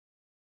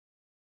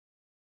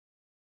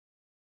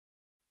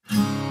From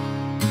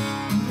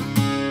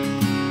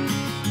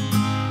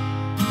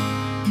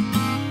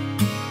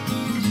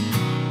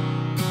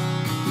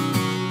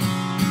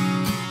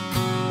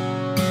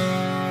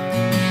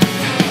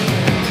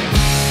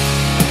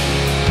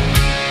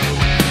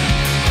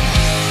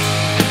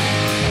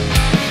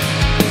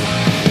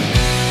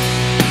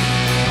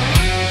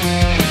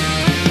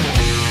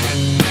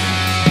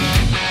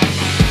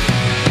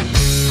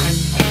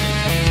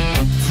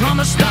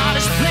the start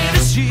it's plain to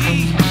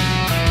see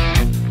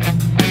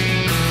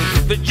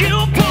that you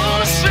pull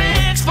the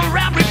strings for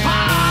every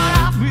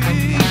part of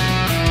me.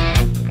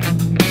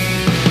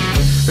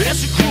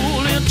 It's a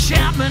cruel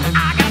enchantment,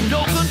 I got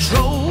no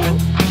control.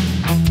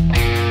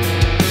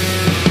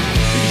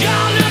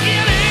 You're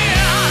looking in,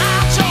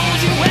 I told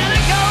you where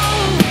to go.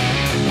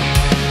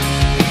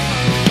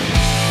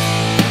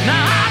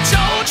 Now I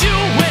told you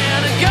where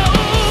to go.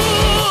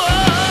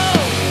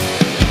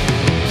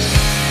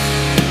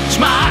 It's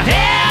my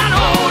hand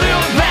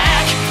holding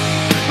back,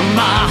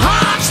 my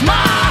heart's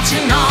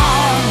marching on.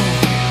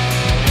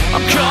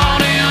 I'm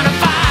caught in a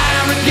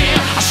fire again,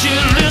 I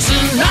should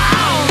listen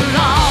all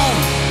along.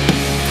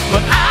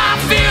 But I'm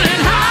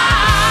feeling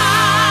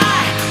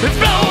high, we're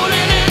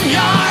floating in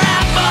your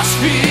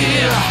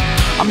atmosphere.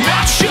 I'm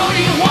not sure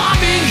you want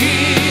me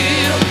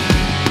here.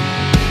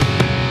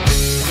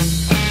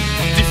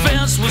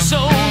 Defense was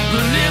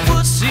open, it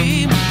would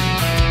seem.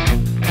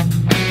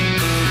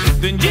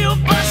 Then you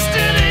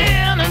busted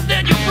in and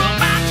then you broke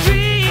my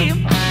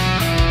dream.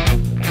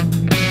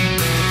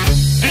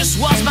 This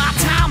was my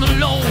time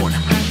alone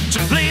to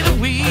play the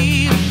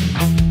wheel.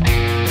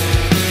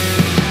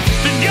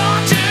 Then your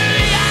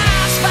dirty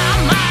eyes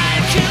found my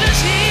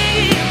Achilles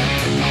heel.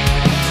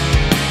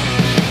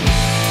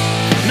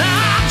 Now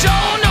I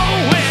don't know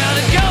where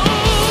to go.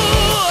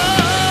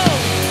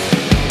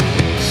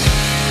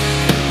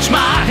 It's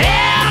my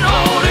hand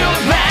holding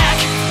back,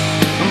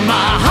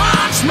 my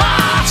heart's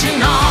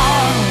marching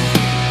on.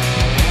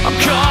 I'm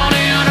caught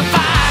in a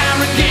fire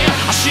again,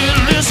 I should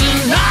listen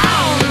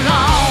all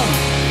along.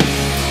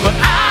 But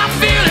I'm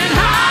feeling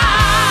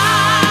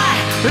high,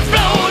 we're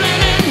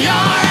floating in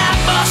your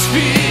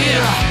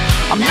atmosphere.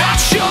 I'm not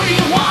sure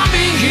you want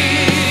me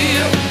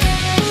here.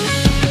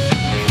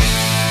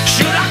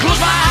 Should I close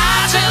my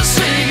eyes and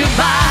say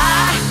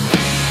goodbye?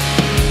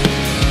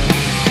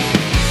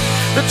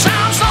 The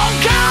time's long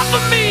gone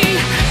for me,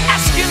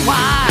 asking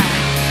why.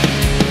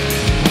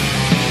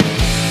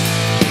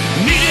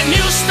 Need a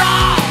new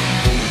start,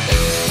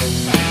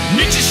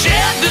 need to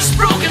shed this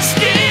broken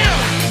skin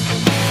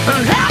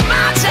and have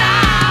my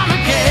time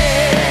again.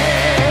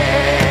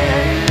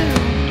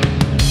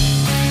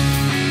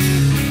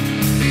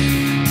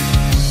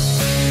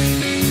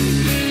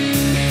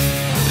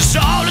 It's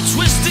all a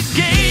twisted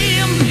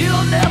game,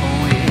 you'll never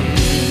win.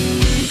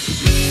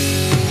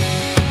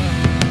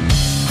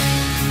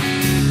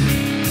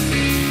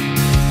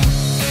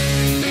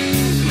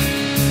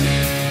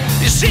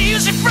 It's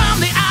easy from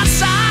the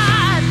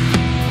outside,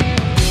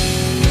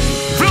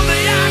 from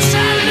the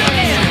outside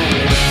looking.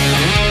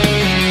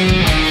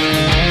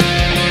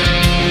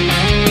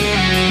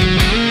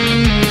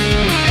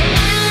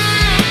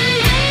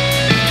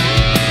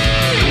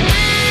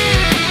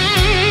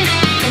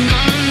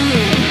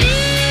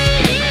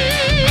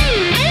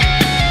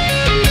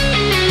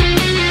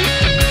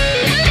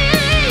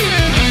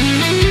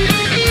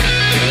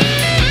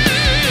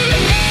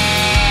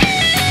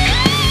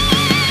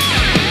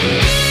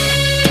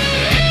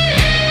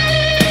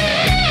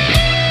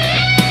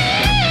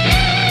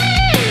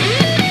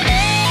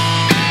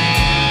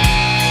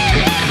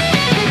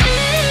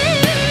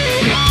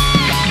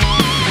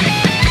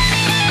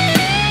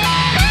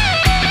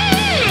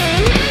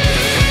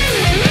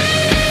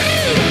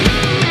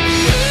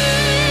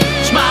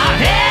 It's my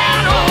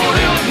hand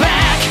holding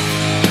back,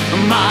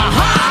 my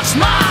heart's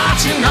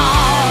marching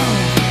on.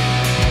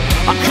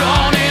 I'm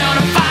caught in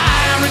a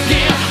fire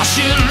again, I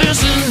should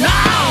listen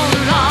all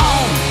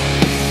along.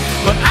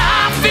 But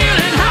I'm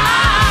feeling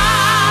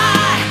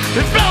high,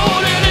 we're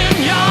floating in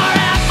your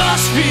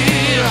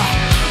atmosphere.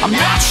 I'm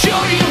not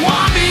sure you